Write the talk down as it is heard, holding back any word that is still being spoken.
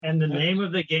And the name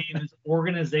of the game is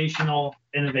organizational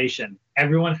innovation.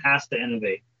 Everyone has to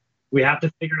innovate. We have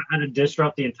to figure out how to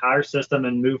disrupt the entire system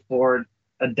and move forward,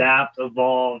 adapt,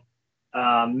 evolve.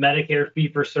 Medicare fee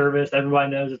for service.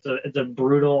 Everybody knows it's a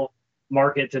brutal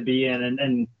market to be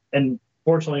in, and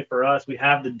fortunately for us, we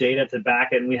have the data to back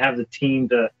it, and we have the team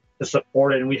to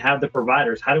support it, and we have the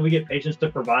providers. How do we get patients to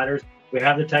providers? We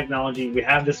have the technology, we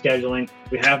have the scheduling,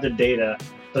 we have the data.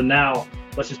 So now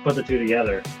let's just put the two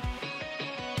together.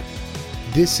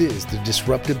 This is the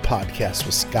Disruptive Podcast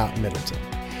with Scott Middleton.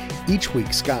 Each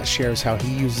week, Scott shares how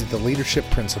he uses the leadership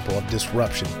principle of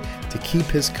disruption to keep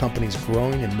his companies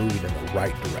growing and moving in the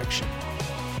right direction.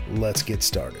 Let's get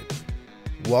started.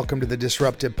 Welcome to the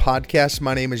Disruptive Podcast.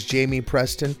 My name is Jamie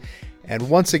Preston, and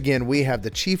once again, we have the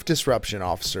Chief Disruption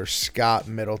Officer, Scott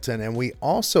Middleton, and we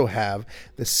also have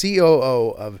the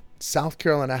COO of South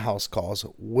Carolina House Calls,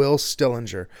 Will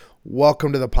Stillinger.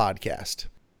 Welcome to the podcast.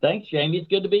 Thanks, Jamie. It's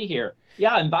good to be here.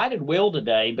 Yeah, I invited Will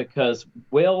today because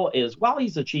Will is, while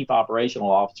he's a chief operational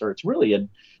officer, it's really a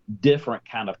different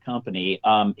kind of company.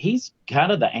 He's kind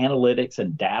of the analytics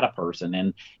and data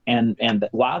person. And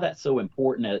why that's so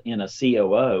important in a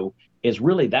COO is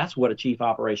really that's what a chief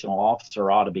operational officer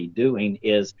ought to be doing,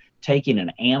 is taking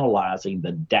and analyzing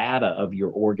the data of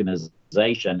your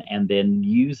organization and then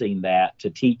using that to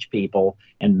teach people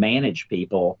and manage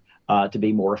people to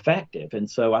be more effective. And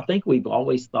so I think we've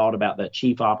always thought about that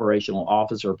chief operational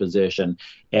officer position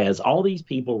as all these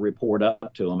people report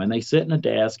up to them and they sit in a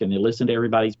desk and they listen to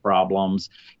everybody's problems,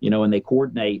 and they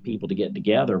coordinate people to get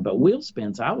together. But Will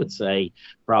spends, I would say,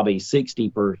 probably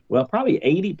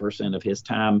 80% of his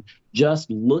time just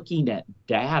looking at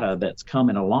data that's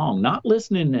coming along, not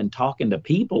listening and talking to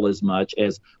people as much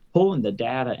as pulling the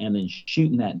data and then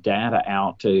shooting that data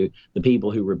out to the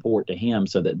people who report to him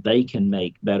so that they can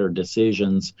make better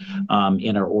decisions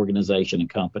in our organization and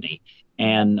company.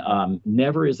 And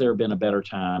never has there been a better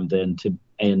time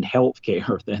in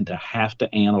healthcare than to have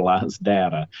to analyze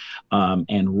data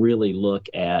and really look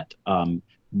at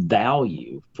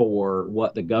value for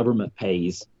what the government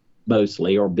pays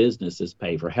mostly, or businesses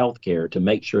pay for healthcare, to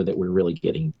make sure that we're really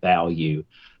getting value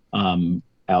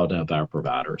out of our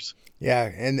providers.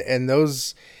 Yeah, and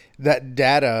that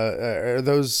data,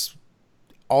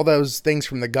 all those things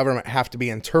from the government have to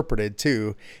be interpreted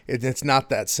too. It's not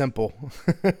that simple.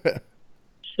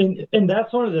 and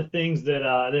that's one of the things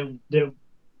that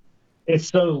it's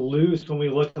so loose when we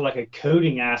look at like a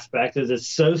coding aspect, is it's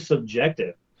so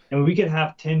subjective. And we could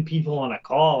have 10 people on a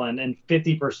call and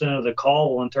 50% of the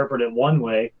call will interpret it one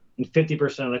way and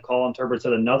 50% of the call interprets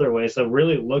it another way. So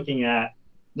really looking at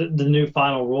the new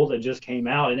final rule that just came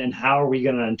out and how are we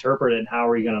going to interpret it and how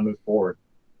are we going to move forward?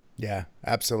 Yeah,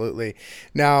 absolutely.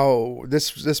 Now,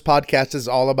 this podcast is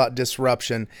all about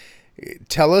disruption.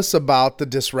 Tell us about the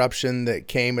disruption that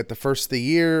came at the first of the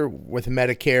year with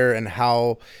Medicare and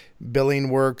how billing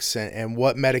works and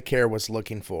what Medicare was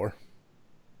looking for.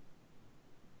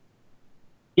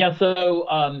 Yeah,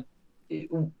 so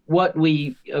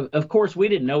of course, we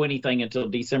didn't know anything until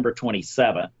December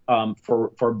 27th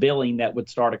for billing that would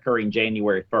start occurring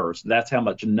January 1st. That's how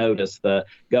much notice the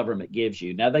government gives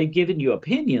you. Now, they've given you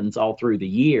opinions all through the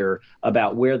year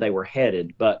about where they were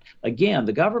headed. But again,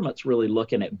 the government's really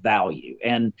looking at value,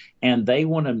 and they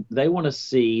want to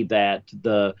see that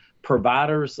the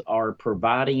providers are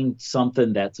providing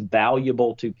something that's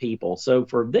valuable to people. So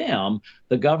for them,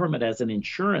 the government as an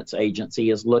insurance agency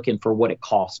is looking for what it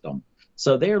costs them.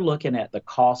 So they're looking at the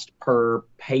cost per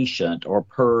patient or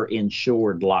per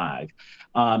insured life.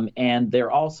 And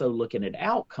they're also looking at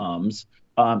outcomes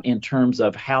in terms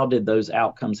of how did those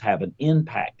outcomes have an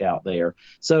impact out there.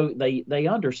 So they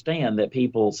understand that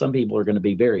some people are going to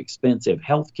be very expensive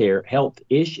health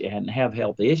issue and have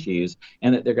health issues,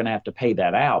 and that they're going to have to pay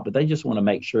that out. But they just want to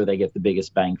make sure they get the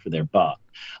biggest bang for their buck,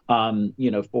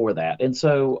 for that. And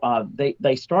so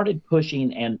they started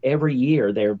pushing, and every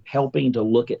year they're helping to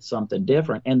look at something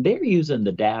different, and they're using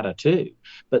the data too.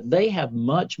 But they have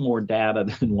much more data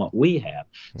than what we have.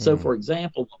 So, for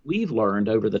example, what we've learned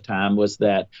over the time was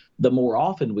that the more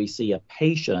often we see a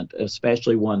patient,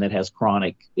 especially one that has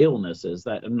chronic illnesses,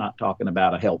 that I'm not talking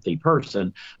about a healthy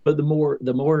person, but the more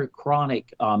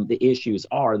chronic the issues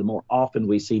are, the more often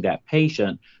we see that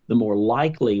patient, the more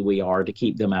likely we are to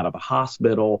keep them out of a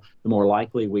hospital, the more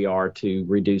likely we are to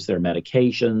reduce their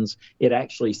medications. It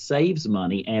actually saves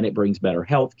money and it brings better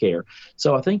health care.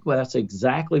 So I think that's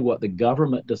exactly what the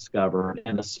government discovered,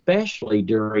 and especially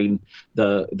during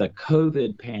the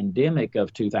COVID pandemic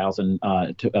of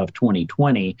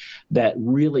 2020, that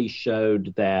really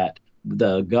showed that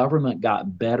the government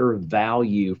got better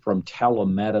value from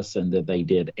telemedicine than they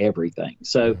did everything.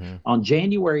 So on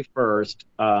January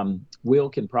 1st, Will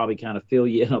can probably kind of fill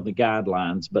you in on the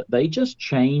guidelines, but they just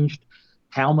changed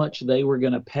how much they were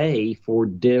going to pay for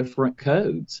different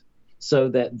codes so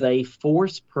that they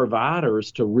force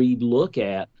providers to relook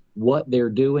at what they're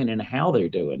doing and how they're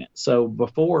doing it. So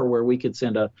before, where we could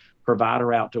send a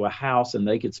provider out to a house and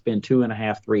they could spend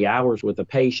 2.5, 3 hours with a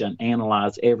patient,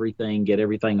 analyze everything, get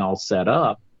everything all set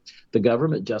up, the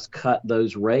government just cut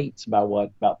those rates by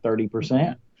about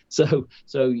 30%. So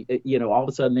all of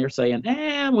a sudden they're saying,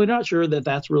 we're not sure that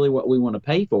that's really what we want to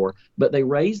pay for, but they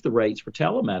raised the rates for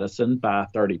telemedicine by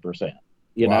 30%.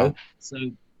 You know, so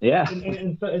yeah.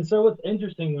 And so what's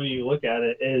interesting when you look at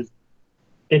it is,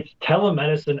 it's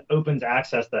telemedicine opens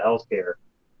access to healthcare.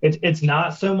 It's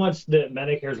not so much that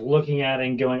Medicare is looking at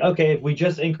and going, okay, if we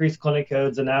just increase clinic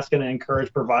codes, and that's going to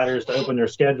encourage providers to open their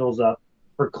schedules up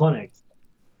for clinics.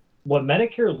 What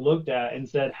Medicare looked at and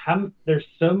said, there's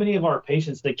so many of our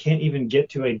patients that can't even get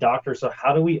to a doctor, so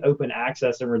how do we open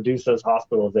access and reduce those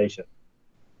hospitalizations?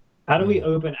 How do we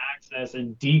open access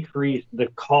and decrease the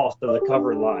cost of the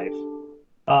covered life?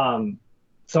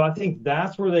 So I think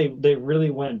that's where they really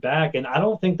went back. And I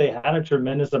don't think they had a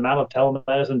tremendous amount of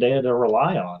telemedicine data to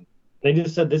rely on. They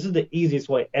just said, this is the easiest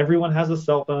way. Everyone has a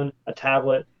cell phone, a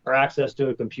tablet, or access to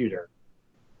a computer.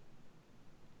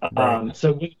 Right.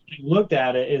 So when you looked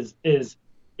at it is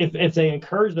if they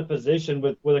encourage the physician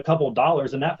with a couple of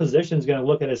dollars, and that physician's going to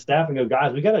look at his staff and go,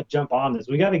 guys, we got to jump on this.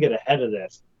 We got to get ahead of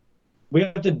this. We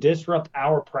have to disrupt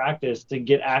our practice to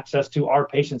get access to our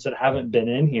patients that haven't been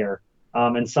in here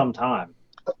in some time.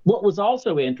 What was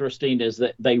also interesting is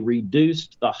that they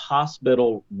reduced the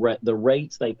hospital, the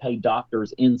rates they pay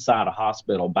doctors inside a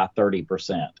hospital by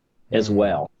 30% as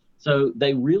well. So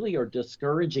they really are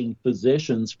discouraging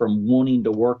physicians from wanting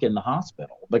to work in the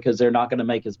hospital because they're not going to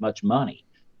make as much money.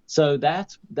 So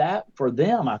that for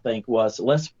them, I think, was,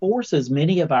 let's force as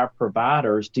many of our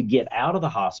providers to get out of the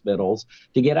hospitals,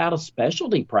 to get out of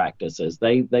specialty practices.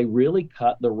 They really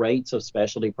cut the rates of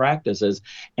specialty practices,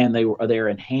 and they're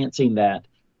enhancing that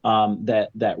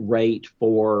rate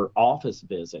for office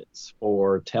visits,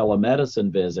 for telemedicine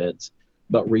visits,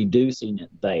 but reducing it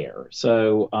there.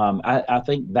 So I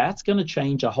think that's going to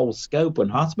change a whole scope when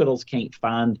hospitals can't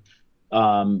find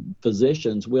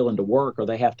physicians willing to work, or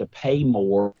they have to pay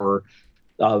more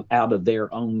out of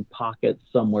their own pocket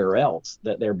somewhere else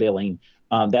that they're billing.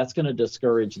 That's going to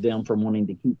discourage them from wanting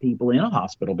to keep people in a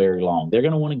hospital very long. They're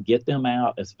going to want to get them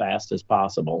out as fast as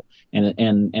possible,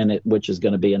 which is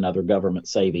going to be another government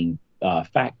saving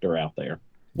factor out there.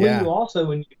 Yeah. Well, you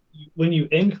also, when you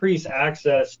increase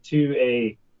access to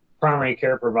a primary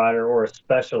care provider or a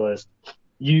specialist,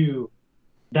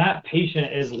 that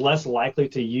patient is less likely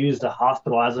to use the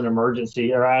hospital as an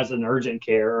emergency or as an urgent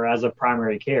care or as a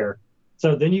primary care.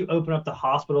 So then you open up the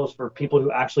hospitals for people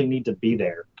who actually need to be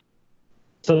there.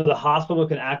 So the hospital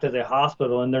can act as a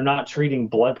hospital, and they're not treating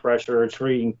blood pressure or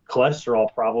treating cholesterol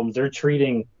problems. They're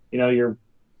treating, your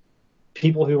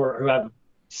people who have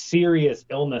serious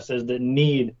illnesses that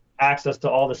need access to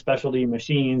all the specialty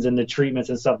machines and the treatments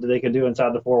and stuff that they can do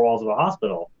inside the four walls of a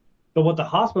hospital. But what the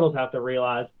hospitals have to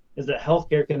realize is that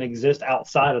healthcare can exist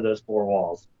outside of those four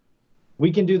walls.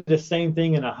 We can do the same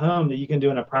thing in a home that you can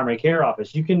do in a primary care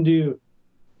office. You can do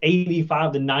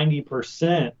 85 to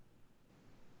 90%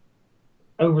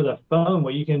 over the phone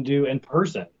what you can do in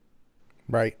person.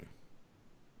 Right.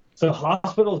 So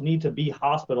hospitals need to be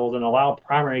hospitals and allow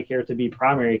primary care to be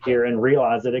primary care, and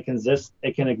realize that it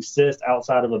can exist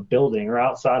outside of a building or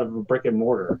outside of a brick and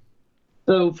mortar.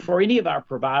 So for any of our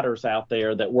providers out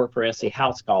there that work for SC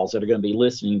House Calls that are going to be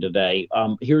listening today,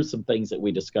 here's some things that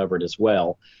we discovered as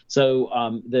well.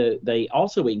 So they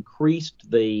also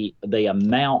increased the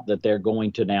amount that they're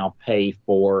going to now pay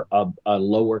for a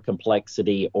lower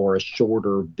complexity or a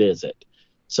shorter visit.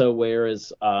 So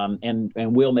whereas, and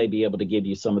Will may be able to give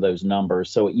you some of those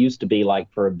numbers. So it used to be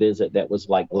like for a visit that was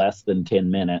like less than 10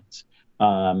 minutes,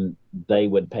 they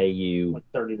would pay you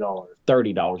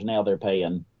 $30. Now they're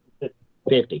paying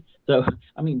 $50. So,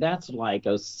 I mean, that's like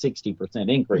a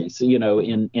 60% increase,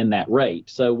 in that rate.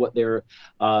 So what they're,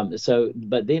 but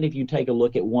then if you take a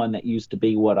look at one that used to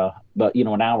be an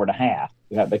hour and a half,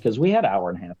 because we had hour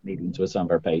and a half meetings with some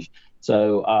of our patients.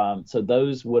 So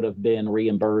those would have been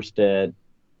reimbursed at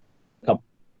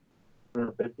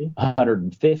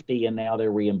 $150, and now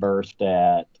they're reimbursed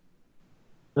at.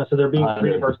 So they're being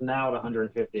reimbursed now at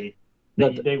 150.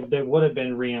 They would have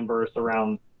been reimbursed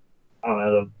around, I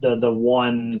don't know, the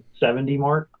 170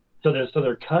 mark. So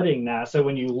they're cutting that. So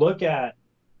when you look at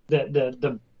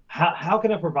how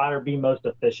can a provider be most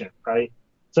efficient, right?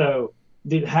 So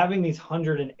having these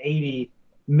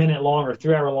 180-minute long or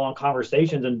 3-hour long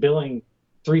conversations and billing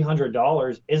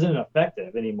 $300 isn't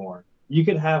effective anymore. You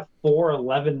could have 4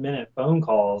 11-minute phone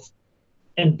calls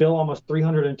and bill almost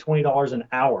 $320 an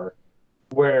hour,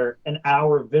 where an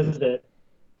hour visit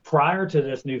prior to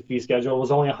this new fee schedule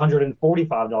was only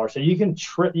 $145. So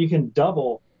you can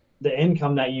double the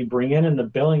income that you bring in and the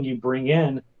billing you bring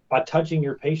in by touching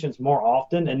your patients more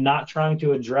often and not trying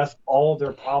to address all of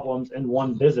their problems in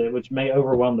one visit, which may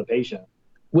overwhelm the patient.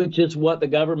 Which is what the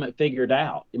government figured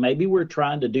out. Maybe we're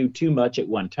trying to do too much at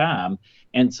one time.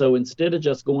 And so instead of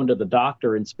just going to the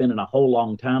doctor and spending a whole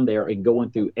long time there and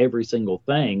going through every single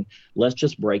thing, let's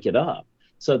just break it up.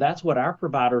 So that's what our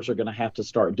providers are going to have to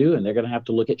start doing. They're going to have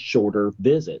to look at shorter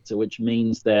visits, which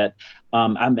means that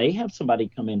I may have somebody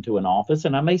come into an office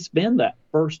and I may spend that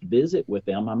first visit with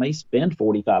them. I may spend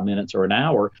 45 minutes or an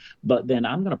hour, but then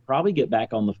I'm going to probably get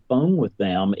back on the phone with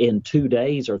them in 2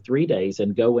 days or 3 days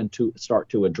and go into start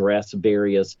to address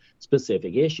various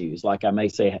specific issues. Like I may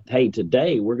say, hey,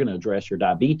 today we're going to address your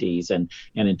diabetes, and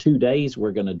in 2 days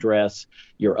we're going to address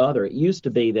your other. It used to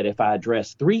be that if I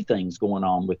address 3 things going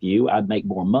on with you, I'd make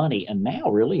more money. And now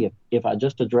really, if I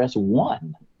just address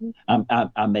one,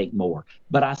 I make more.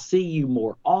 But I see you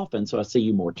more often, so I see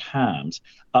you more times.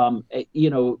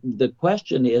 The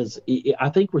question is, I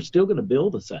think we're still going to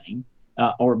bill the same,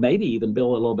 or maybe even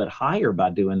bill a little bit higher by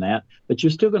doing that, but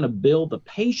you're still going to bill the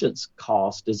patient's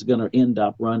cost is going to end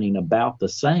up running about the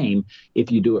same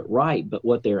if you do it right. But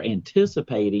what they're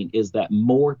anticipating is that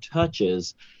more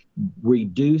touches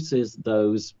reduces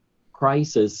those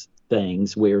crisis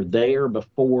things. We're there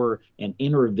before and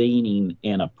intervening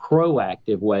in a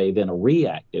proactive way than a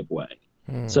reactive way.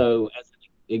 So as an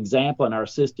example, in our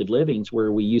assisted livings,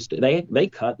 where we used to, they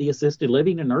cut the assisted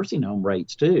living and nursing home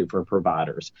rates too for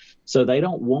providers. So they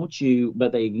don't want you,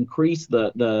 but they increase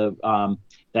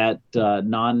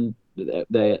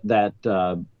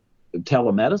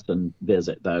telemedicine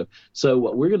visit though. So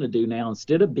what we're going to do now,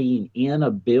 instead of being in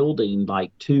a building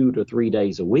like 2 to 3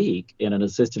 days a week in an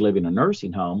assisted living or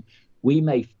nursing home, we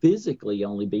may physically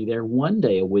only be there 1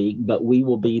 day a week, but we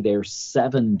will be there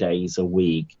 7 days a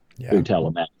week through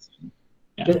telemedicine.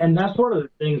 Yeah. And that's one of the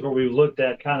things where we've looked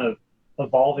at kind of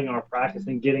evolving our practice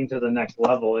and getting to the next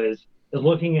level is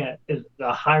looking at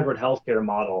a hybrid healthcare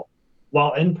model.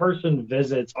 While in-person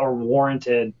visits are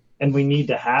warranted and we need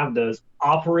to have those,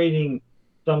 operating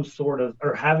some sort of,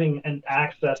 or having an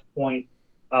access point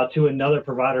to another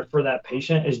provider for that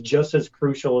patient is just as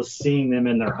crucial as seeing them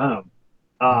in their home.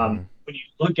 When you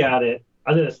look at it,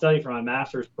 I did a study for my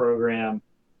master's program,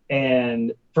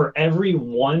 and for every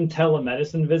one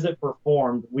telemedicine visit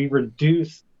performed, we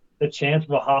reduced the chance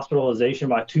of a hospitalization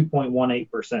by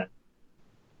 2.18%.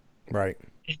 Right.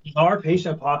 In our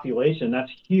patient population,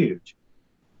 that's huge.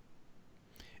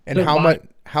 And so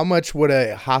how much would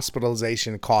a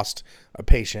hospitalization cost a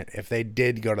patient if they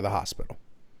did go to the hospital?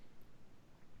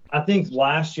 I think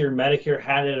last year Medicare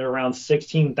had it around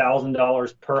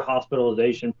 $16,000 per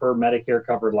hospitalization per Medicare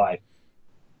covered life.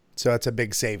 So that's a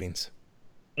big savings.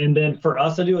 And then for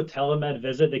us to do a telemed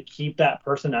visit to keep that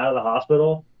person out of the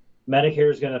hospital,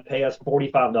 Medicare is going to pay us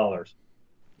 $45.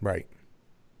 Right.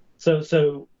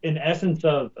 So in essence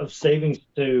of savings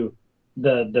to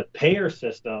the payer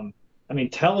system, I mean,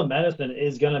 telemedicine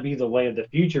is going to be the way of the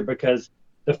future, because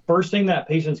the first thing that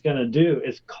patient's going to do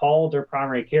is call their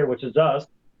primary care, which is us,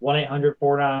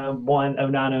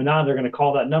 1-800-491-0909. They're going to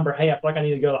call that number. Hey, I feel like I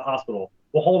need to go to the hospital.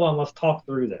 Well, hold on, let's talk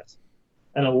through this.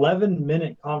 An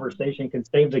 11-minute conversation can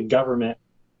save the government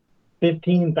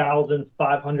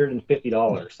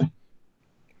 $15,550.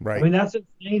 Right. I mean, that's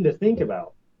insane to think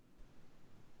about.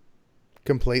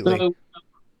 Completely.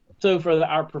 So for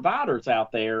our providers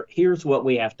out there, here's what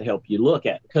we have to help you look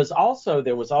at. Because also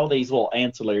there was all these little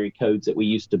ancillary codes that we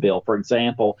used to bill. For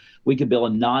example, we could bill a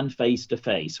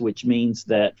non-face-to-face, which means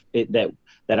that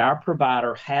our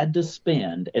provider had to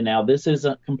spend, and now this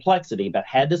isn't complexity, but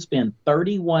had to spend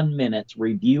 31 minutes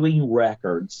reviewing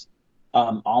records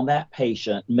on that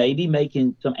patient, maybe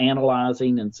making some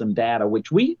analyzing and some data,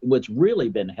 which really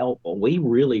been helpful. We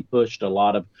really pushed a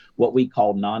lot of what we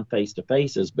call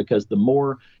non-face-to-faces, because the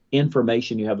more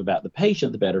information you have about the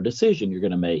patient, the better decision you're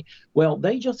going to make. Well,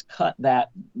 they just cut that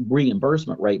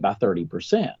reimbursement rate by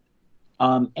 30%.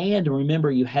 And remember,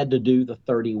 you had to do the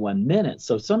 31 minutes.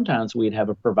 So sometimes we'd have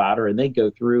a provider and they'd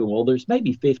go through, well, there's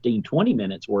maybe 15, 20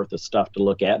 minutes worth of stuff to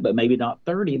look at, but maybe not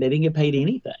 30. They didn't get paid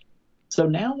anything. So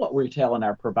now what we're telling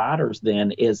our providers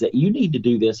then is that you need to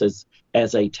do this as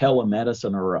a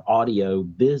telemedicine or an audio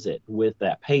visit with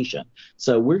that patient.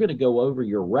 So we're going to go over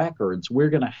your records. We're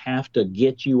going to have to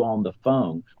get you on the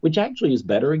phone, which actually is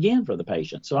better again for the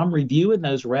patient. So I'm reviewing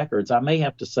those records. I may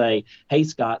have to say, hey,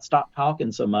 Scott, stop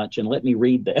talking so much and let me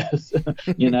read this,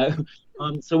 you know.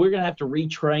 So we're going to have to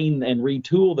retrain and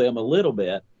retool them a little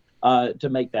bit to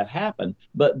make that happen,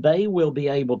 but they will be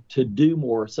able to do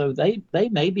more. So they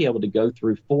may be able to go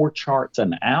through 4 charts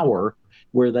an hour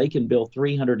where they can bill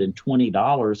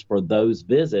 $320 for those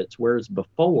visits, whereas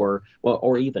before, well,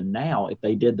 or even now, if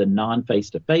they did the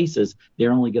non-face-to-faces,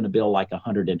 they're only going to bill like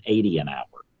 $180 an hour.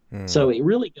 So it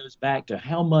really goes back to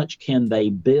how much can they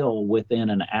bill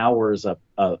within an hour's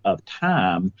of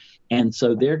time. And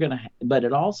so they're going to, but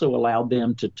it also allowed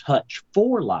them to touch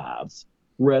 4 lives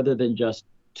rather than just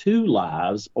 2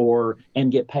 lives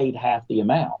and get paid half the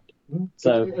amount.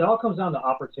 So it all comes down to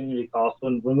opportunity cost.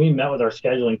 When we met with our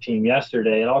scheduling team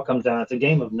yesterday, it all comes down, it's a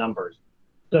game of numbers.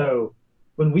 So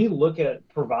when we look at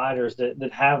providers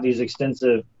that have these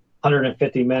extensive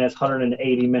 150 minutes,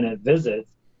 180 minute visits,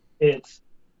 it's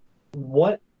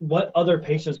what other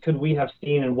patients could we have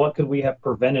seen and what could we have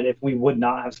prevented if we would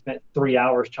not have spent 3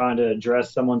 hours trying to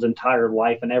address someone's entire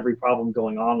life and every problem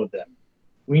going on with them.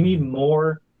 We need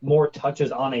more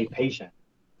touches on a patient.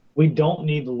 We don't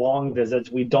need long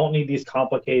visits. We don't need these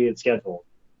complicated schedules.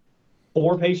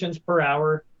 4 patients per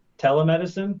hour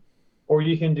telemedicine, or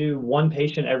you can do 1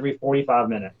 patient every 45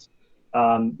 minutes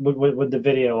with the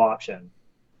video option.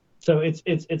 So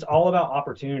it's all about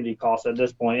opportunity cost at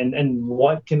this point, and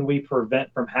what can we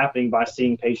prevent from happening by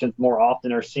seeing patients more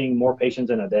often or seeing more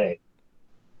patients in a day.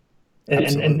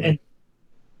 And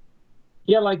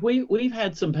yeah, like we've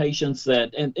had some patients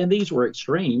that, and these were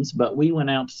extremes, but we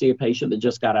went out to see a patient that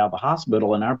just got out of the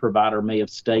hospital, and our provider may have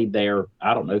stayed there,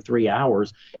 I don't know, 3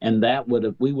 hours, and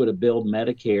we would have billed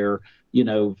Medicare,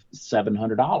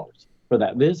 $700 for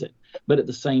that visit. But at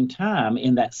the same time,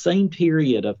 in that same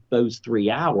period of those 3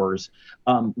 hours,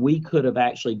 we could have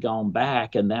actually gone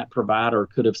back, and that provider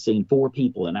could have seen 4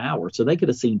 people an hour. So they could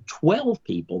have seen 12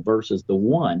 people versus the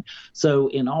 1. So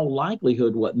in all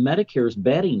likelihood, what Medicare is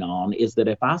betting on is that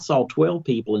if I saw 12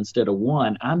 people instead of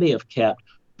 1, I may have kept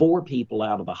 4 people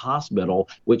out of the hospital,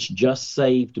 which just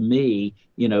saved me,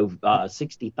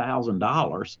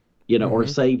 $60,000, or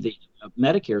saved the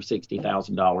Medicare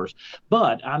 $60,000.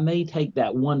 But I may take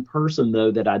that 1 person,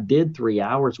 though, that I did 3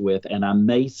 hours with, and I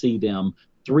may see them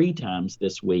 3 times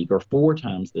this week or 4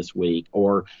 times this week.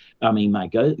 Or, I mean, my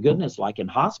goodness, like in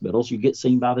hospitals, you get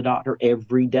seen by the doctor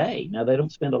every day. Now, they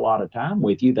don't spend a lot of time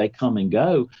with you. They come and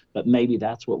go, but maybe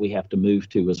that's what we have to move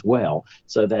to as well,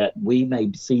 so that we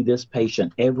may see this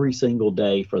patient every single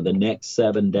day for the next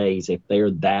 7 days if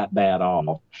they're that bad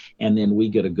off. And then we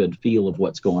get a good feel of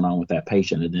what's going on with that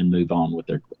patient and then move on with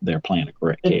their plan of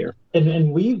correct care.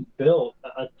 And we've built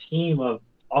a team of,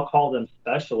 I'll call them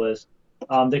specialists,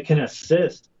 that can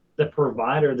assist the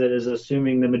provider that is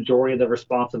assuming the majority of the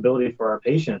responsibility for our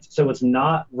patients. So it's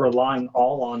not relying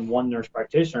all on one nurse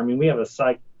practitioner. I mean, we have a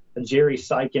Jerry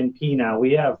Psych NP now.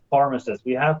 We have pharmacists.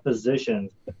 We have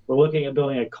physicians. We're looking at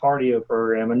building a cardio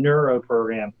program, a neuro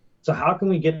program. So how can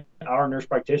we get our nurse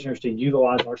practitioners to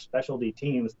utilize our specialty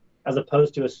teams as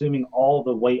opposed to assuming all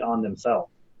the weight on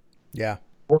themselves? Yeah.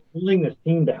 We're building this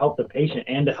team to help the patient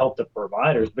and to help the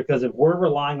providers, because if we're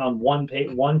relying on one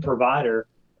provider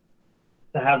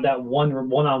to have that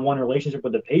one-on-one relationship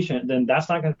with the patient, then that's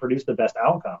not going to produce the best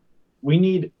outcome. We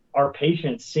need our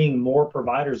patients seeing more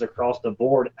providers across the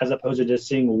board as opposed to just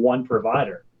seeing one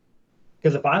provider.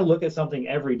 Because if I look at something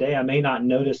every day, I may not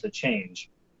notice a change.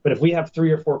 But if we have 3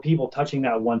 or 4 people touching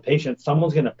that one patient,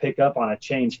 someone's going to pick up on a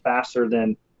change faster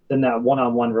than that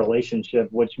one-on-one relationship,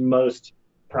 which most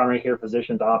primary care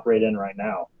physicians operate in right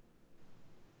now.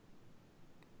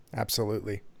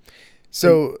 Absolutely.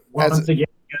 So once again, it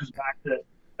goes back to,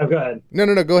 go ahead.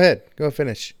 No, go ahead. Go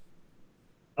finish.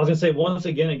 I was going to say, once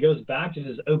again, it goes back to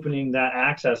just opening that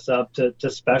access up to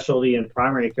specialty and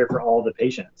primary care for all the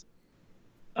patients.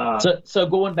 So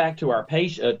going back to our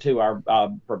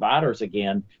providers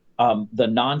again, the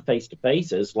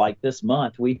non-face-to-faces, like this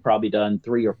month, we've probably done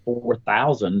 3,000 or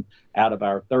 4,000 out of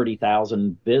our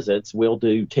 30,000 visits. We'll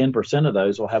do 10% of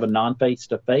those will have a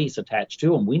non-face-to-face attached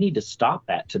to them. We need to stop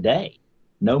that today.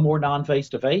 No more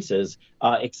non-face-to-faces,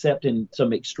 except in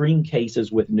some extreme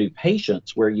cases with new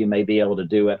patients where you may be able to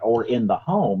do it, or in the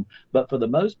home. But for the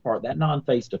most part, that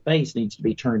non-face-to-face needs to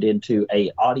be turned into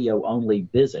a audio-only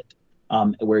visit.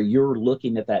 Where you're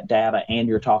looking at that data and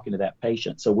you're talking to that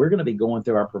patient. So we're going to be going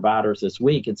through our providers this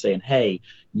week and saying, hey,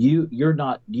 you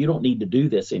don't need to do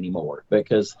this anymore,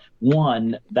 because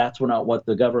one, that's not what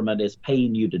the government is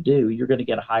paying you to do. You're going to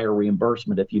get a higher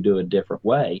reimbursement if you do it a different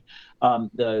way.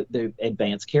 The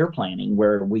advanced care planning,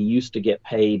 where we used to get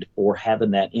paid for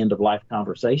having that end of life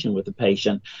conversation with the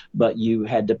patient, but you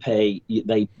had to pay,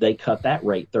 they cut that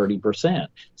rate 30%.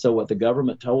 So what the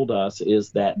government told us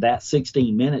is that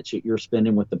 16 minutes that you're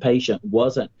spending with the patient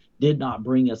did not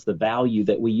bring us the value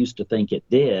that we used to think it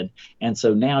did. And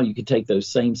so now you can take those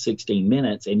same 16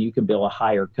 minutes and you can bill a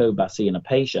higher code by seeing a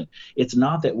patient. It's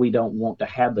not that we don't want to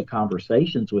have the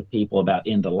conversations with people about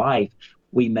end of life.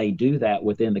 We may do that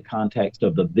within the context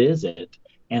of the visit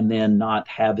and then not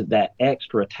have that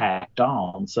extra tacked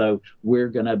on. So we're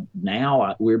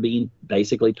being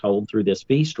basically told through this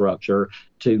fee structure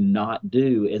to not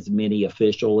do as many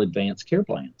official advanced care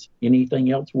plans.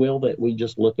 Anything else, Will, that we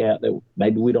just look at that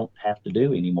maybe we don't have to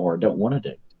do anymore or don't want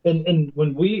to do? And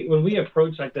when we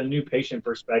approach like the new patient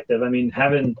perspective, I mean,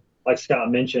 having, like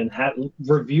Scott mentioned,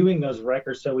 reviewing those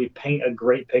records so we paint a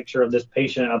great picture of this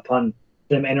patient upon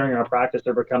them entering our practice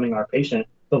or becoming our patient.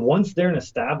 But once they're an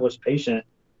established patient,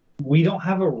 we don't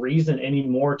have a reason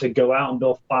anymore to go out and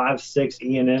bill 5-6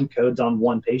 E&M codes on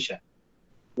one patient.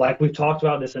 Like we've talked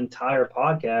about this entire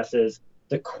podcast, is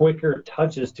the quicker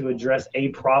touches to address a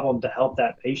problem to help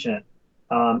that patient,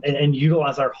 and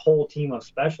utilize our whole team of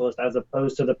specialists, as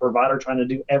opposed to the provider trying to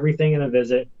do everything in a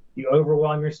visit. You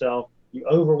overwhelm yourself, you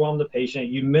overwhelm the patient,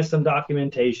 you miss some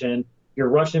documentation, you're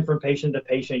rushing from patient to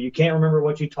patient, you can't remember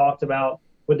what you talked about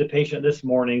with the patient this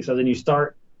morning, so then you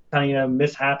start kind of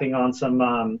mishapping on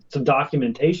some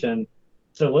documentation.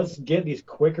 So let's get these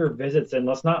quicker visits, and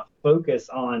let's not focus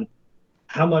on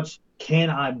how much can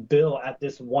I bill at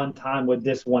this one time with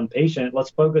this one patient. Let's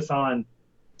focus on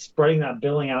spreading that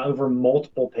billing out over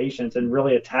multiple patients and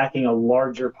really attacking a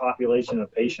larger population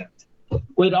of patients.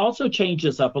 Well, it also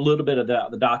changes up a little bit of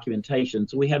the documentation.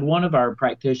 So we had one of our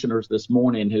practitioners this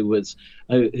morning who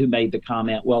made the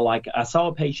comment, well, like, I saw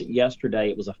a patient yesterday,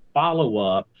 it was a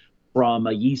follow-up from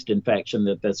a yeast infection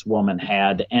that this woman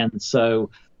had. And so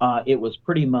it was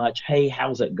pretty much, hey,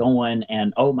 how's it going?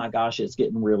 And, oh my gosh, it's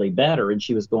getting really better. And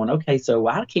she was going, okay, so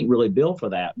I can't really bill for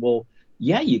that. Well,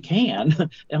 yeah, you can.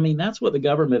 I mean, that's what the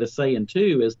government is saying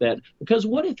too, is that, because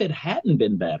what if it hadn't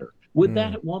been better? Would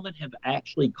that woman have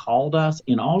actually called us?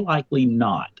 In all likely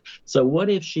not. So what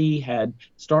if she had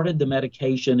started the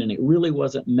medication and it really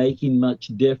wasn't making much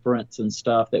difference and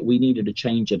stuff, that we needed to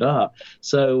change it up?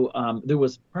 So there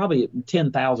was probably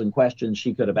 10,000 questions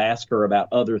she could have asked her about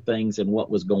other things and what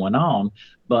was going on.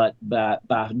 But by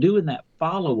doing that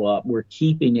follow-up, we're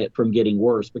keeping it from getting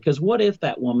worse. Because what if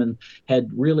that woman had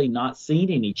really not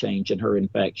seen any change in her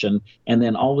infection, and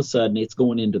then all of a sudden it's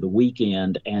going into the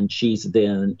weekend and she's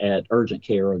then at urgent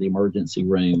care or the emergency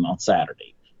room on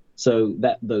Saturday? So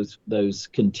that those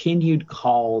continued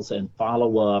calls and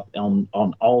follow-up on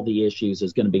all the issues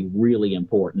is going to be really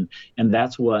important. And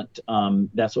that's what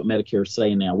Medicare is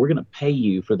saying now. We're going to pay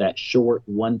you for that short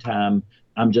one-time,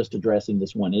 I'm just addressing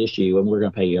this one issue, and we're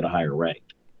going to pay you at a higher rate.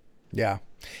 Yeah.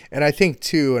 And I think,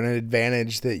 too, an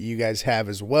advantage that you guys have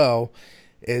as well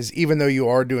is, even though you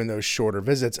are doing those shorter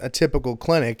visits, a typical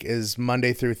clinic is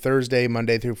Monday through Thursday,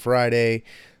 Monday through Friday,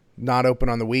 not open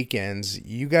on the weekends.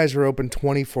 You guys are open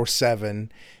 24/7,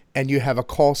 and you have a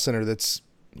call center that's,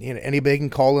 anybody can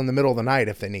call in the middle of the night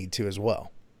if they need to as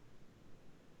well.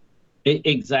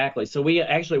 Exactly. So we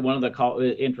actually, one of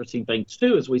the interesting things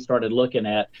too is we started looking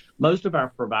at, most of our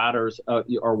providers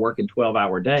are working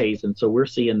 12-hour days, and so we're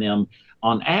seeing them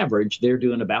on average, they're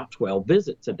doing about 12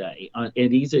 visits a day, and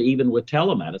these are even with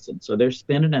telemedicine. So they're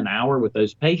spending an hour with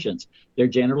those patients. They're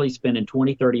generally spending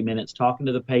 20-30 minutes talking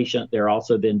to the patient. They're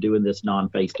also then doing this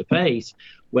non-face-to-face.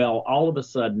 Well, all of a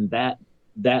sudden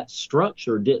that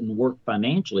structure didn't work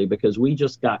financially, because we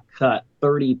just got cut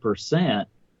 30%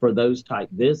 for those type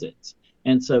visits.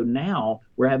 And so now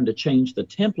we're having to change the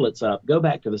templates up, go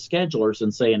back to the schedulers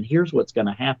and saying, here's what's going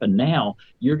to happen now.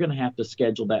 You're going to have to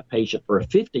schedule that patient for a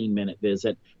 15-minute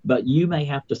visit, but you may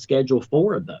have to schedule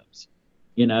 4 of those.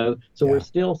 So we're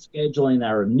still scheduling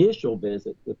our initial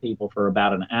visits with people for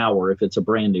about an hour if it's a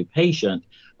brand new patient,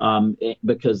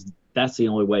 because that's the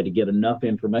only way to get enough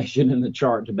information in the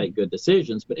chart to make good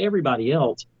decisions. But everybody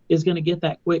else is going to get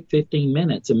that quick 15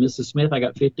 minutes. And Mrs. Smith, I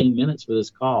got 15 minutes for this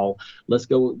call. Let's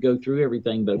go through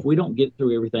everything. But if we don't get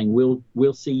through everything,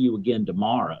 we'll see you again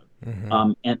tomorrow.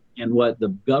 Mm-hmm. And what the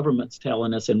government's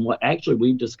telling us, and what actually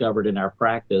we've discovered in our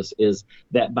practice, is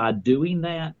that by doing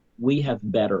that, we have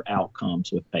better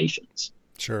outcomes with patients.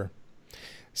 Sure.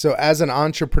 So as an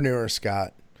entrepreneur,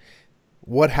 Scott,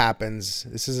 what happens?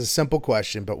 This is a simple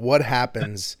question, but what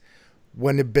happens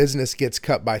when the business gets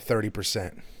cut by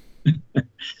 30%?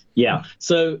 Yeah.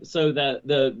 So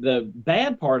the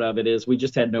bad part of it is we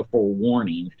just had no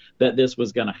forewarning that this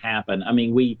was going to happen. I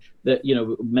mean,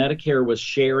 Medicare was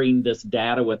sharing this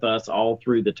data with us all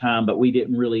through the time, but we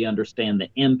didn't really understand the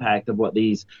impact of what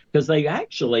these, because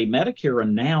Medicare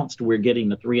announced we're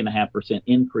getting a 3.5%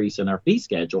 increase in our fee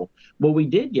schedule. Well, we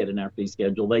did get in our fee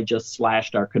schedule. They just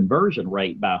slashed our conversion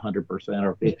rate by 100%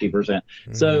 or 50%.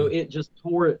 Mm-hmm. So it just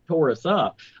tore us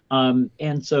up.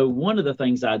 And so one of the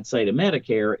things I'd say to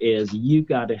Medicare is you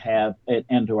got to have,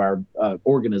 and to our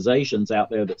organizations out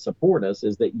there that support us,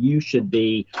 is that you should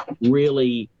be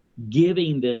really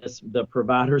giving the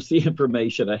providers the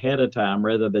information ahead of time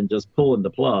rather than just pulling the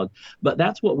plug. But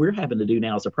that's what we're having to do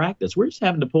now as a practice. We're just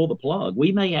having to pull the plug.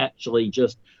 We may actually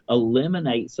just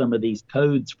eliminate some of these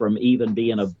codes from even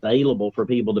being available for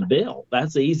people to bill.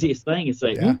 That's the easiest thing, is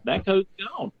say, that code's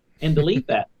gone, and delete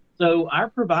that. So our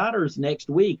providers next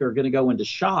week are going to go into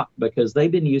shock because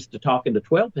they've been used to talking to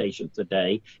 12 patients a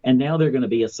day, and now they're going to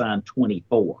be assigned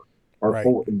 24 or at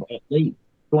least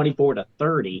 24 to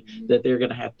 30 that they're going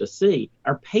to have to see.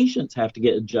 Our patients have to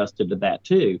get adjusted to that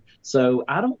too. So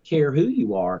I don't care who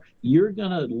you are, you're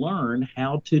going to learn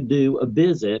how to do a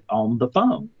visit on the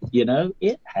phone.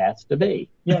 It has to be.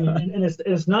 Yeah, and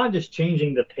it's not just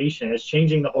changing the patient, it's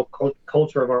changing the whole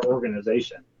culture of our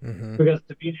organization. Mm-hmm. Because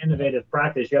to be an innovative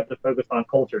practice, you have to focus on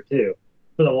culture too.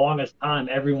 For the longest time,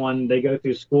 they go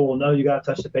through school, no, you got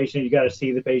to touch the patient, you got to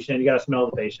see the patient, you got to smell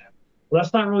the patient. Well,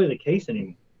 that's not really the case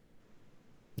anymore.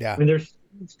 Yeah. I mean, there's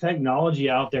technology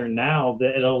out there now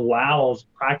that it allows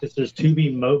practices to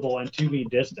be mobile and to be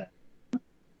distant.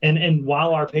 And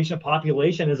while our patient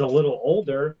population is a little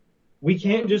older, we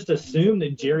can't just assume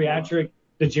that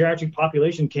the geriatric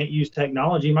population can't use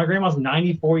technology. My grandma's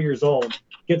 94 years old,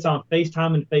 gets on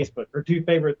FaceTime and Facebook, her two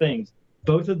favorite things.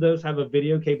 Both of those have a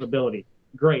video capability.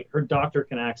 Great. Her doctor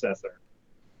can access her.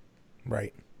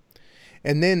 Right.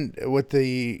 And then with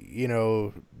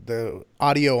the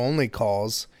audio only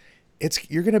calls,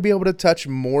 you're going to be able to touch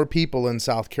more people in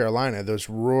South Carolina, those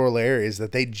rural areas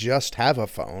that they just have a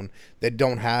phone that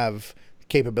don't have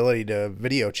capability to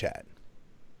video chat.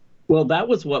 Well, that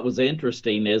was what was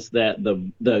interesting, is that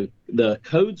the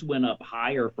codes went up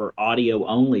higher for audio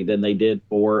only than they did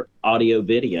for audio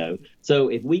video. So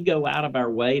if we go out of our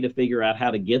way to figure out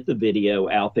how to get the video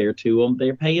out there to them,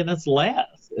 they're paying us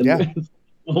less. Yeah.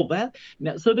 Well,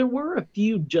 so there were a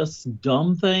few just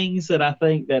dumb things that I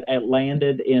think that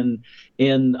landed in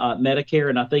Medicare,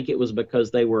 and I think it was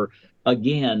because they were,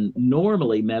 again,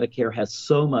 normally Medicare has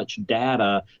so much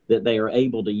data that they are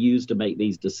able to use to make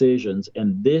these decisions,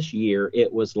 and this year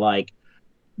it was like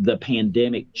the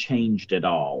pandemic changed it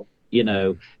all.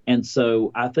 And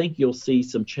so I think you'll see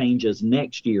some changes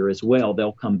next year as well.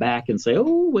 They'll come back and say,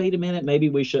 oh, wait a minute, maybe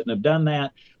we shouldn't have done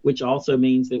that, which also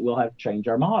means that we'll have to change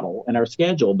our model and our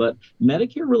schedule. But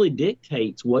Medicare really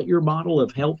dictates what your model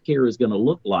of healthcare is going to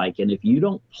look like. And if you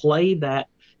don't play that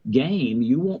game,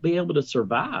 you won't be able to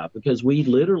survive, because we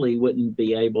literally wouldn't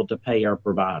be able to pay our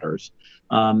providers,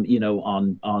 on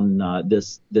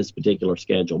this particular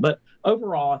schedule. But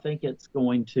overall, I think it's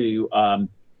going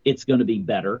to be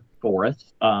better for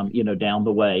us, down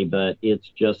the way, but it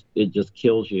just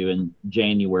kills you in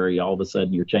January. All of a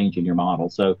sudden you're changing your model.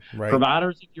 So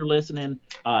Providers, if you're listening,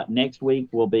 next week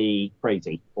will be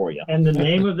crazy for you. And the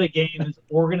name of the game is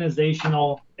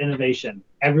organizational innovation.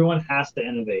 Everyone has to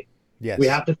innovate. Yes. We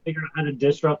have to figure out how to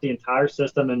disrupt the entire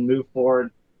system and move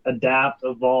forward, adapt,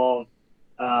 evolve.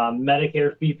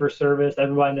 Medicare fee for service.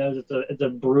 Everybody knows it's a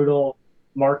brutal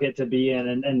market to be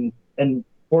in, and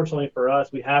fortunately for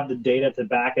us, we have the data to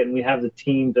back it, and we have the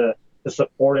team to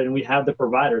support it, and we have the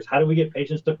providers. How do we get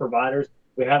patients to providers?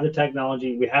 We have the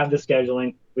technology, we have the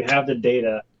scheduling, we have the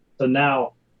data. So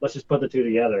now let's just put the two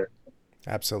together.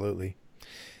 Absolutely.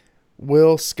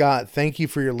 Will, Scott, thank you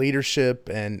for your leadership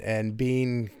and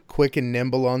being quick and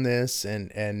nimble on this,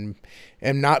 and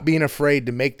not being afraid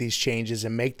to make these changes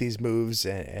and make these moves.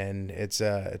 And it's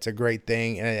a great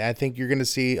thing. And I think you're going to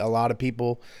see a lot of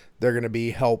people, they're going to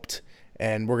be helped,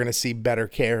 and we're going to see better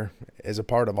care as a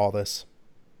part of all this.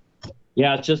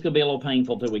 Yeah, it's just going to be a little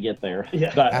painful till we get there.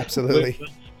 Yeah, but absolutely.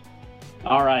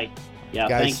 All right. Yeah,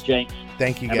 guys, thanks, Jake.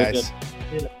 Thank you, guys.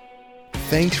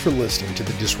 Thanks for listening to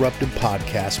the Disrupted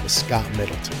Podcast with Scott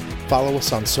Middleton. Follow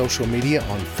us on social media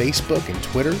on Facebook and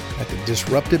Twitter at the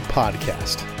Disrupted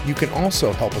Podcast. You can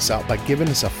also help us out by giving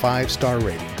us a 5-star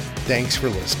rating. Thanks for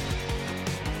listening.